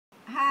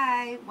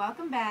Hi,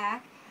 welcome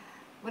back.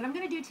 What I'm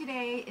going to do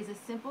today is a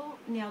simple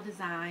nail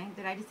design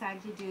that I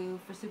decided to do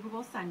for Super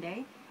Bowl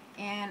Sunday.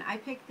 And I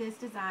picked this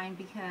design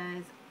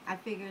because I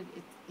figured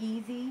it's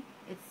easy,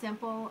 it's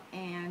simple,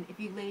 and if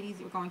you ladies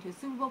are going to a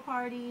Super Bowl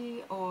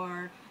party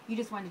or you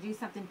just want to do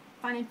something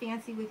fun and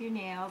fancy with your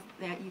nails,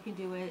 that you can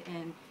do it,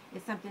 and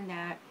it's something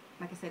that,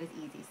 like I said, is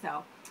easy.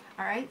 So,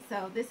 alright,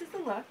 so this is the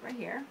look right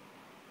here.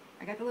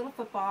 I got the little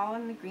football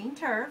and the green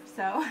turf,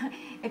 so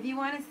if you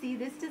want to see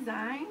this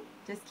design,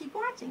 just keep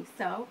watching.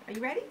 So, are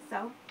you ready?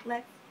 So,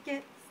 let's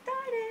get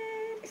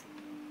started.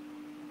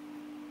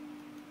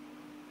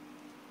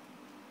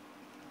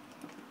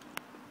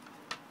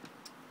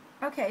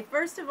 Okay,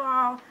 first of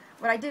all,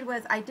 what I did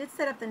was I did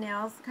set up the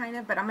nails kind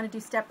of, but I'm going to do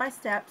step by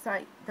step so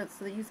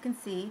that you can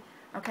see.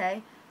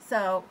 Okay,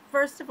 so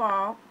first of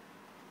all,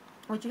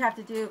 what you have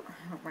to do,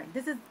 right,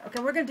 this is,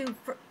 okay, we're going to do,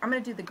 I'm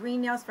going to do the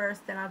green nails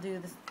first, then I'll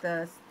do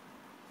the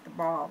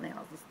ball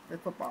nails, the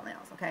football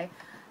nails, okay?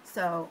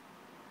 So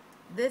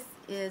this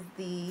is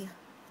the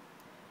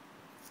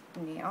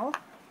nail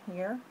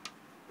here.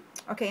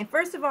 Okay, and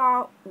first of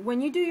all,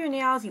 when you do your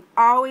nails, you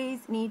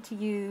always need to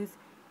use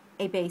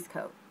a base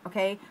coat,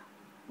 okay?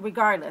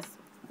 Regardless,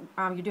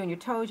 you're doing your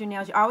toes, your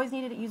nails, you always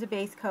need to use a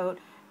base coat.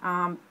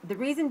 The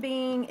reason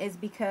being is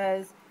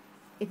because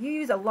if you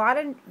use a lot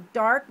of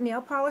dark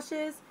nail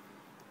polishes,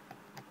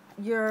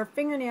 your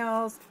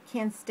fingernails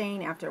can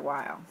stain after a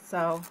while.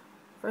 So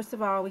first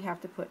of all, we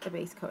have to put the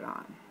base coat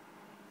on.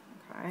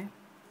 Okay.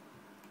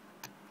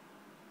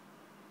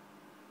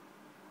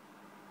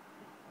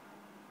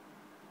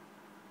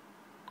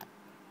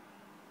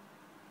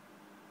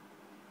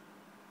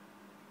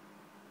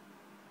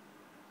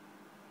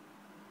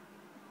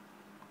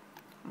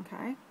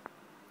 Okay.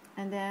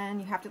 And then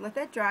you have to let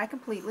that dry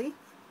completely.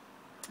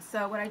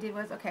 So what I did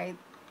was, okay,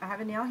 I have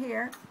a nail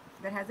here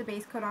that has a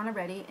base coat on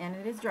already, and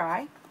it is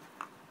dry.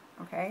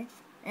 Okay.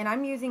 And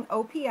I'm using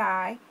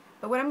OPI.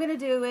 But what I'm going to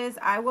do is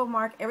I will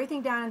mark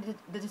everything down in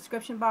the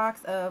description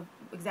box of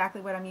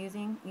exactly what I'm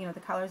using, you know,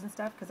 the colors and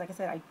stuff, because like I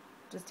said, I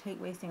just hate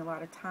wasting a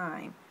lot of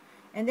time.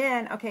 And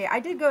then, okay, I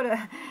did go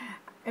to,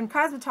 in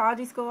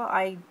cosmetology school,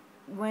 I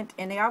went,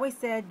 and they always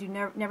said do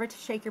never to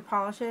shake your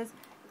polishes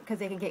because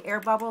they can get air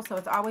bubbles, so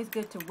it's always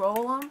good to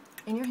roll them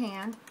in your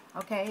hand,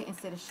 okay,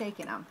 instead of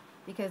shaking them,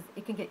 because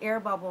it can get air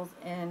bubbles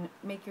and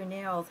make your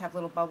nails have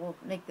little bubbles,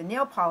 make the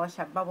nail polish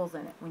have bubbles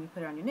in it when you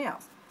put it on your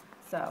nails.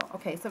 So,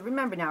 okay, so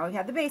remember now, we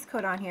have the base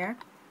coat on here.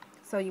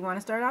 So you want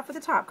to start off with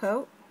the top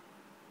coat.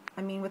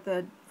 With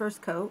the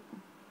first coat.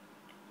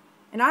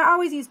 And I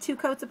always use 2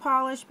 coats of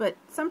polish, but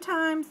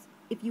sometimes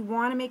if you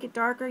want to make it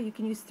darker, you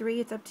can use 3.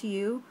 It's up to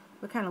you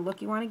what kind of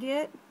look you want to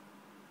get.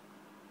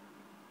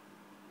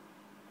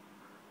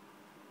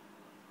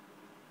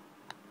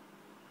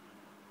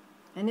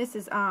 And this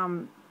is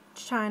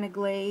China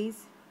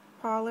Glaze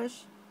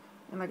polish.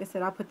 And like I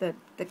said, I'll put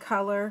the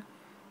color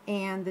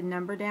and the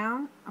number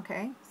down.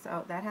 Okay,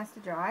 so that has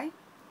to dry.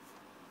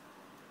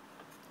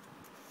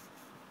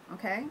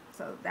 Okay,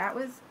 so that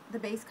was the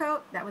base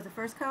coat, that was the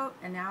first coat,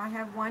 and now I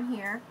have one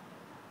here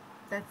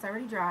that's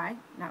already dry,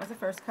 and that was the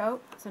first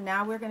coat. So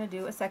now we're going to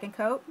do a second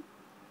coat.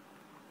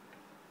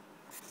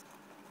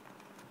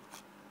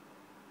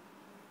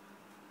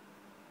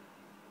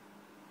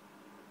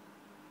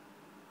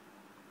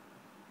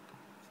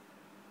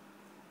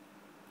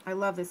 I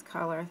love this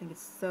color, I think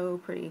it's so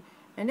pretty.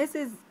 And this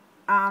is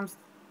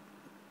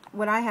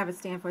what I have it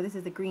stand for. This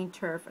is the green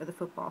turf of the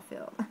football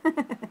field.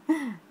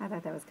 I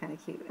thought that was kind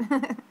of cute.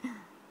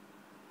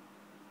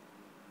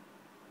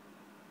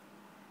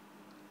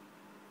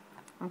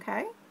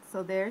 Okay,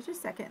 so there's your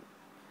second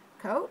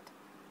coat.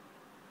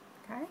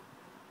 Okay,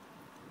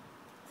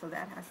 so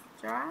that has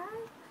to dry,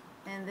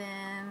 and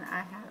then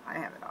I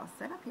have it all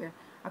set up here.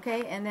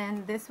 Okay, and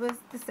then this was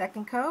the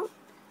second coat.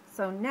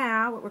 So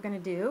now what we're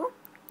going to do,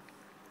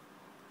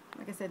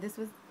 like I said, this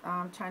was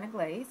China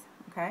Glaze.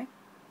 Okay.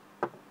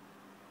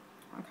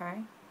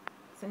 Okay,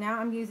 so now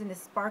I'm using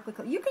this sparkly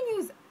color. You can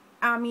use,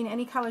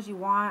 any colors you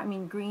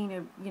want. Green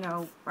or, you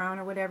know, brown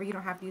or whatever. You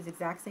don't have to use the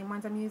exact same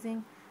ones I'm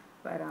using.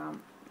 But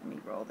let me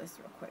roll this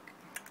real quick.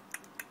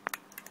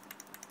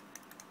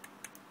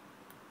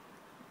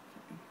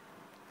 Okay.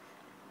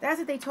 That's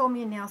what they told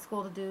me in nail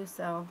school to do,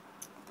 so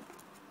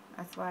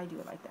that's why I do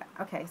it like that.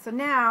 Okay, so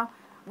now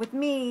with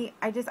me,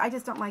 I just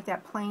don't like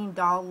that plain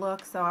doll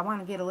look, so I want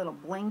to get a little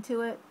bling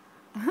to it.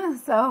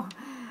 So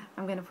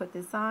I'm going to put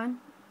this on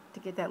to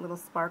get that little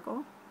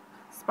sparkle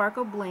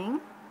bling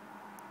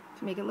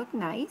to make it look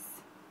nice.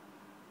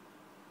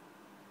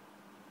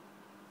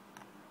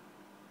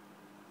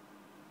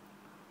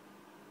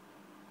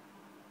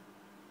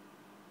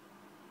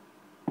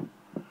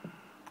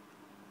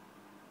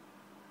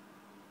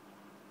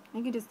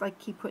 You can just like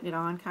keep putting it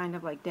on, kind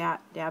of like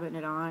dabbing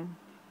it on.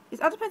 It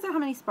all depends on how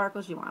many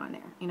sparkles you want on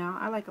there. You know,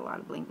 I like a lot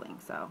of bling bling,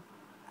 so.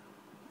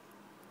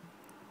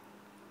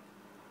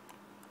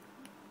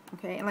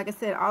 Okay, and like I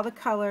said, all the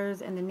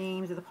colors and the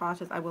names of the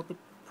polishes I will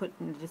put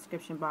in the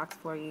description box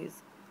for you.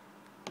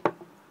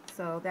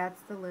 So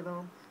that's the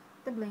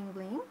bling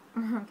bling.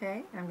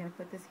 Okay, and I'm going to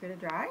put this here to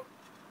dry.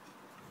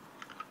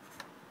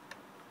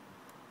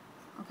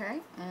 Okay,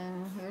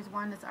 and here's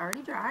one that's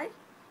already dried.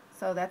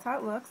 So that's how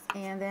it looks.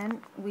 And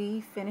then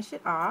we finish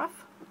it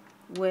off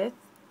with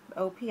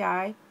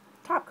OPI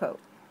top coat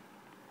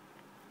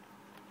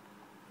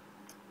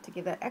to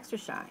give that extra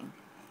shine.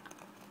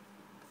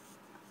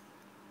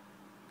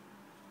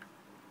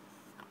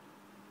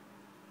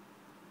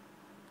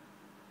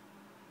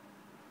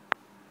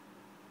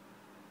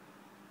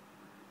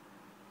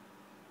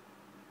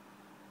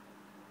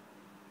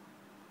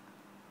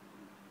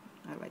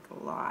 I like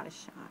a lot of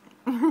shine.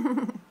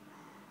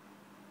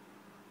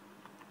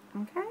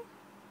 Okay,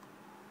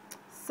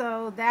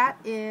 so that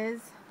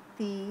is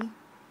the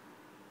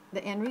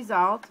end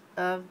result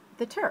of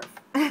the turf,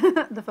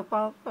 the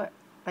football foot,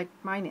 like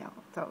my nail.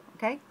 So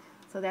okay,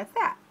 so that's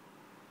that.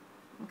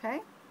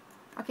 Okay,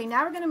 okay.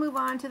 Now we're going to move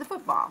on to the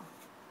football.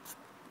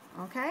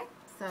 Okay,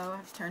 so I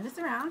have to turn this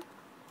around.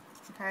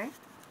 Okay,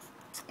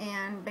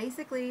 and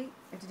basically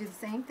I have to do the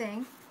same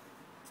thing.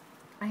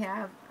 I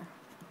have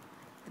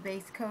the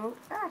base coat.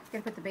 I'm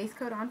going to put the base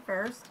coat on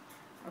first.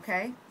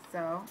 Okay,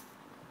 so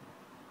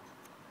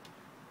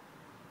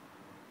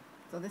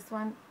this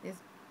one is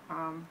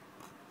I'm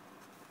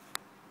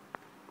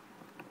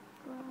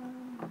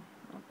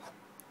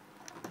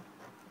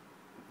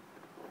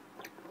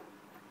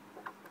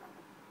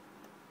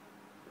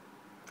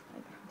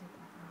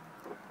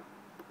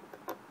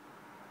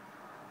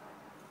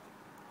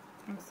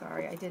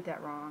sorry, I did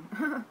that wrong.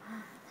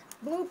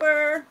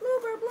 Blooper,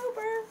 blooper,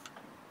 blooper.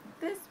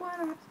 This one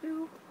I have to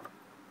do.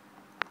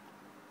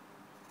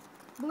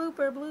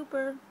 Blooper,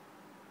 blooper.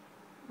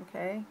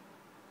 Okay,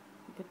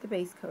 get the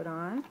base coat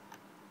on.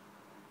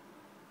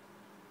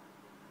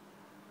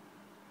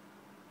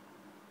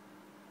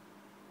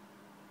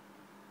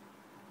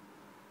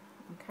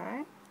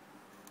 Okay.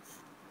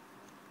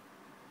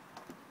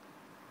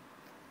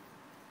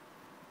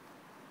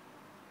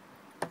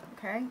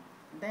 Okay,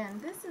 then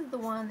this is the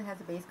one that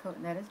has a base coat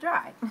and that is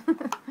dry.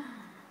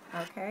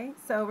 Okay,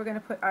 so we're going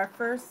to put our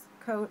first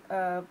coat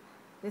of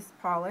this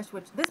polish,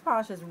 which this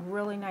polish is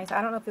really nice.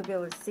 I don't know if you'll be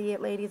able to see it,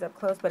 ladies, up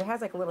close, but it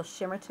has like a little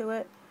shimmer to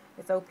it.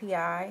 It's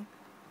OPI.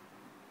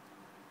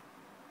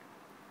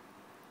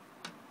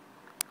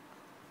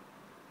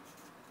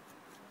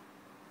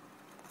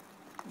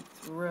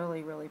 It's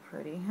really, really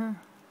pretty.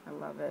 I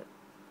love it.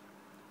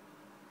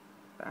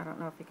 I don't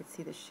know if you can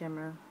see the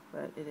shimmer,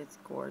 but it is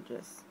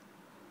gorgeous.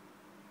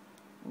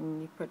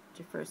 And you put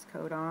your first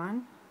coat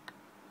on.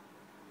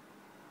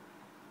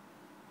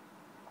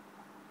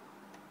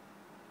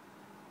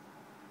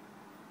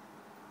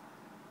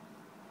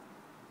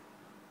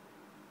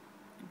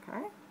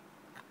 Okay.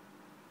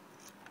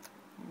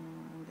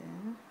 And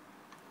then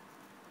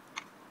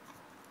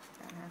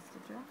that has to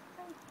dry.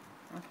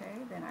 Okay,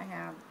 then I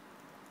have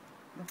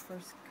the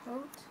first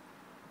coat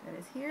that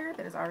is here,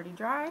 that is already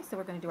dry. So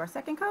we're going to do our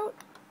second coat.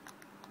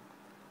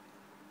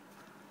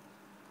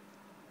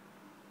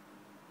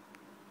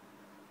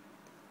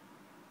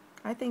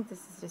 I think this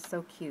is just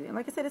so cute. And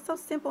like I said, it's so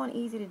simple and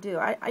easy to do.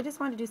 I just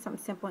wanted to do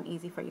something simple and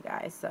easy for you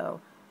guys.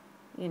 So,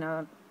 you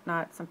know,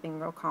 not something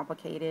real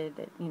complicated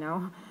that, you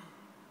know.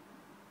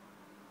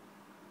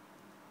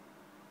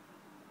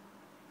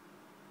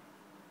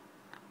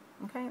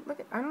 Okay,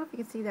 look, I don't know if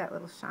you can see that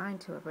little shine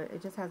to it, but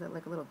it just has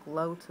like a little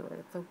glow to it.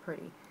 It's so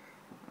pretty.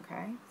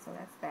 Okay, so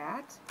that's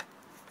that.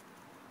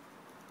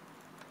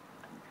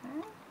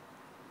 Okay.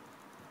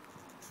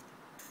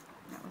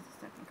 That was the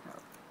second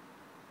coat.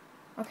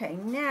 Okay,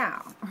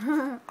 now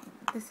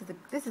this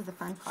is the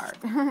fun part.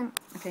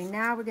 Okay,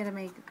 now we're gonna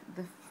make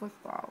the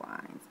football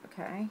lines.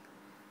 Okay.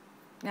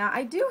 Now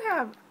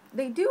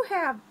they do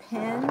have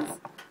pens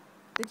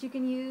that you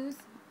can use.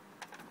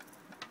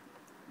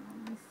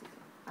 Let me see.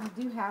 I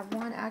do have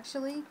one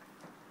actually.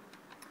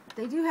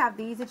 They do have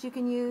these that you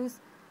can use,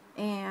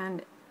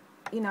 and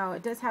you know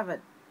it does have a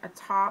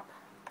top.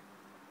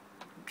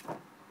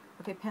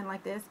 Okay, pen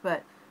like this,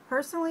 but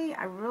personally,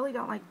 I really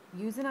don't like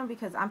using them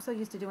because I'm so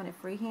used to doing it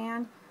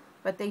freehand,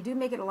 but they do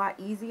make it a lot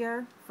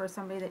easier for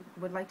somebody that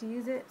would like to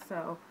use it.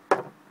 So,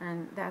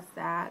 and that's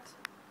that.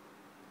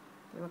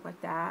 They look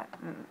like that.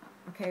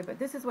 Okay, but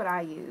this is what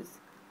I use.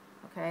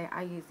 Okay,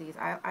 I use these.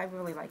 I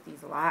really like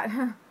these a lot.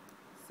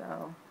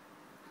 So,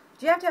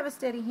 you have to have a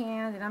steady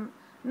hand, and I'm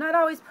not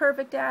always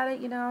perfect at it.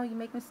 You know, you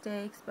make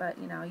mistakes, but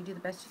you know, you do the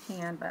best you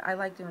can. But I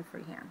like doing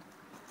freehand.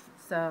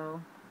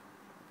 So.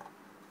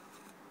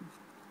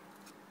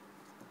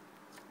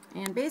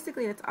 And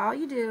basically, that's all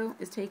you do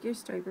is take your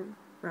striper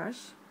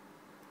brush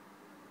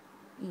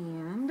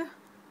and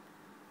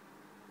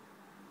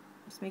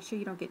just make sure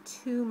you don't get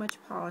too much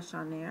polish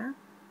on there.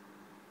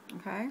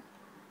 Okay?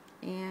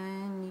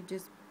 And you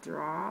just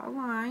draw a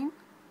line.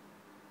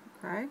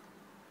 Okay?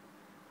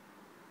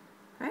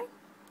 Okay?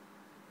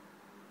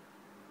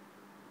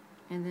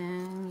 And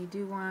then you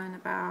do one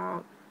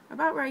about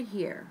right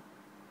here.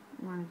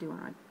 You want to do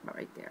one about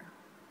right there.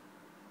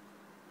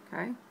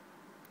 Okay?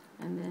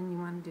 And then you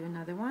want to do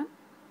another one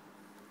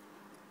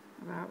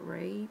about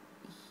right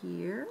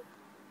here.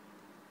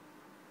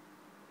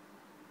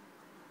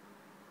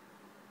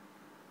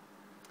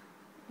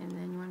 And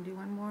then you want to do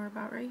one more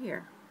about right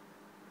here.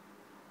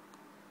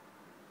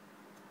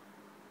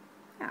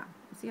 Yeah,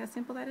 see how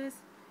simple that is?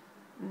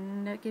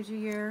 And that gives you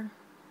your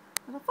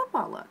little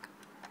football look.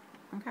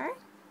 Okay?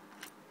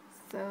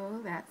 So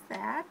that's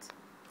that.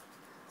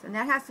 So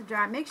that has to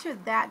dry. Make sure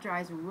that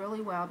dries really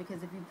well,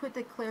 because if you put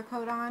the clear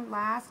coat on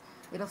last,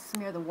 it'll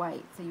smear the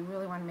white. So you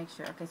really want to make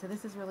sure. Okay, so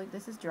this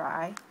is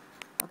dry.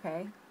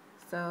 Okay,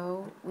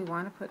 so we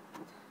want to put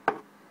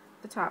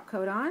the top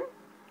coat on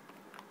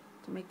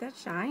to make that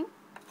shine.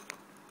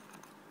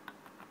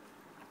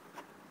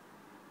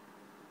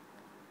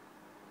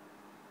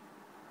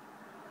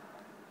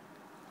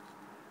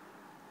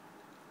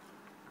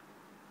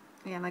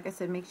 And like I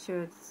said, make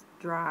sure it's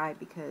dry,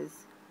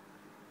 because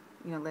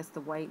unless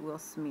the white will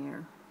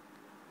smear.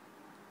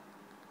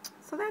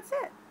 So that's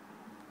it.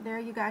 There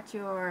you got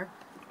your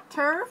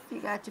turf, you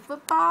got your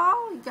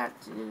football, you got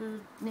your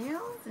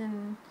nails,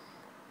 and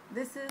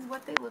this is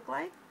what they look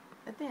like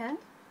at the end.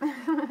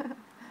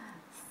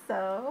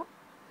 So,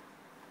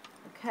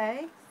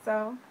 okay,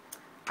 so,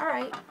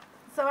 alright.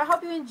 So I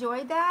hope you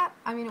enjoyed that.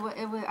 I mean,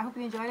 I hope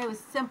you enjoyed it. It was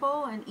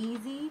simple and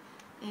easy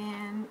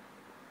and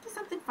just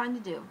something fun to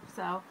do.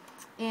 So,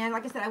 and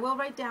like I said, I will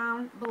write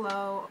down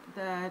below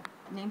the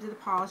names of the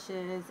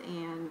polishes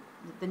and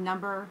the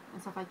number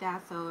and stuff like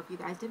that. So if you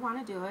guys did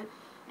want to do it,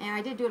 and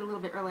I did do it a little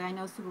bit early. I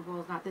know Super Bowl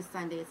is not this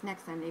Sunday, it's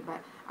next Sunday,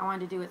 but I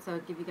wanted to do it so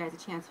it'd give you guys a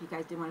chance if you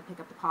guys did want to pick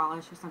up the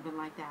polish or something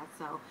like that.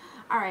 So,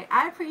 alright,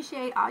 I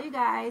appreciate all you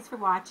guys for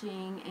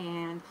watching,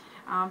 and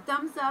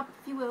thumbs up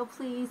if you will,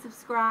 please,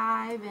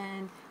 subscribe,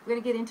 and we're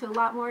going to get into a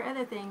lot more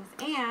other things.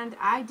 And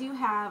I do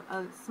have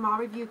a small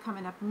review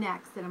coming up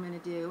next that I'm going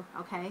to do,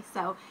 okay?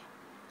 So,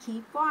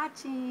 keep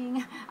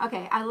watching.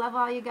 Okay, I love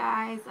all you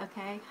guys,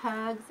 okay?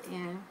 Hugs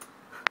and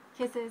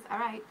kisses.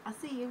 Alright, I'll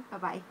see you.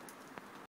 Bye-bye.